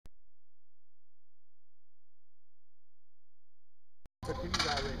But can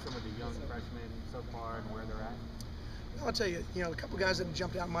you evaluate some of the young freshmen so far and where they're at? I'll tell you, a couple guys that have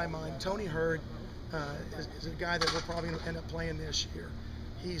jumped out in my mind. Tony Hurd is a guy that we're probably going to end up playing this year.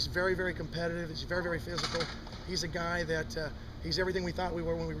 He's very, very competitive. He's very, very physical. He's a guy that he's everything we thought we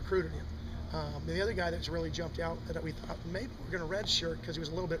were when we recruited him. And the other guy that's really jumped out that we thought maybe we're going to redshirt because he was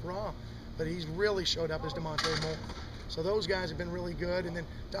a little bit raw, but he's really showed up as DeMonte Moore. So those guys have been really good. And then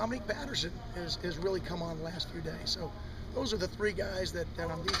Dominique Patterson has really come on the last few days. So those are the three guys that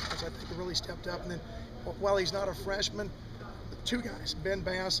on defense I think have really stepped up. And then while he's not a freshman, the two guys, Ben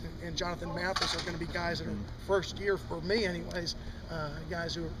Bass and Jonathan Mathis, are going to be guys that are first year for me anyways,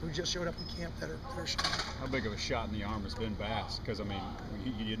 guys who just showed up in camp that are showing. How big of a shot in the arm has Ben Bass? Because, I mean,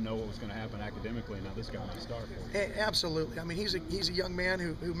 you didn't know what was going to happen academically, and now this guy might start for you. Absolutely. I mean, he's a young man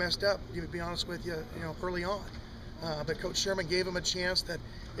who messed up, to be honest with you, early on. But Coach Sherman gave him a chance that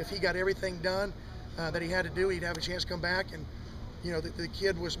if he got everything done that he had to do, he'd have a chance to come back. And the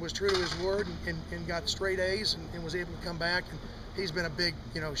kid was true to his word and got straight A's and was able to come back. And he's been a big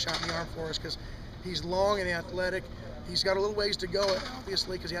shot in the arm for us because he's long and athletic. He's got a little ways to go,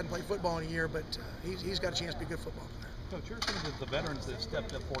 obviously, because he hadn't played football in a year, but he's got a chance to be a good football player. Coach, who are some of the veterans that have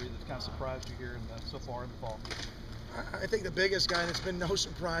stepped up for you that's kind of surprised you here so far in the fall? I think the biggest guy that's been no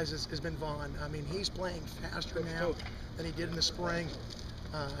surprise has been Vaughn. I mean, he's playing faster now than he did in the spring.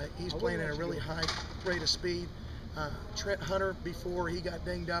 He's playing at a really high rate of speed. Trent Hunter, before he got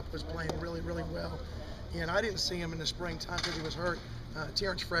dinged up, was playing really, really well. And I didn't see him in the springtime because he was hurt.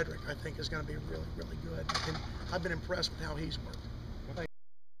 Terrence Frederick, I think, is going to be really, really good. And I've been impressed with how he's worked.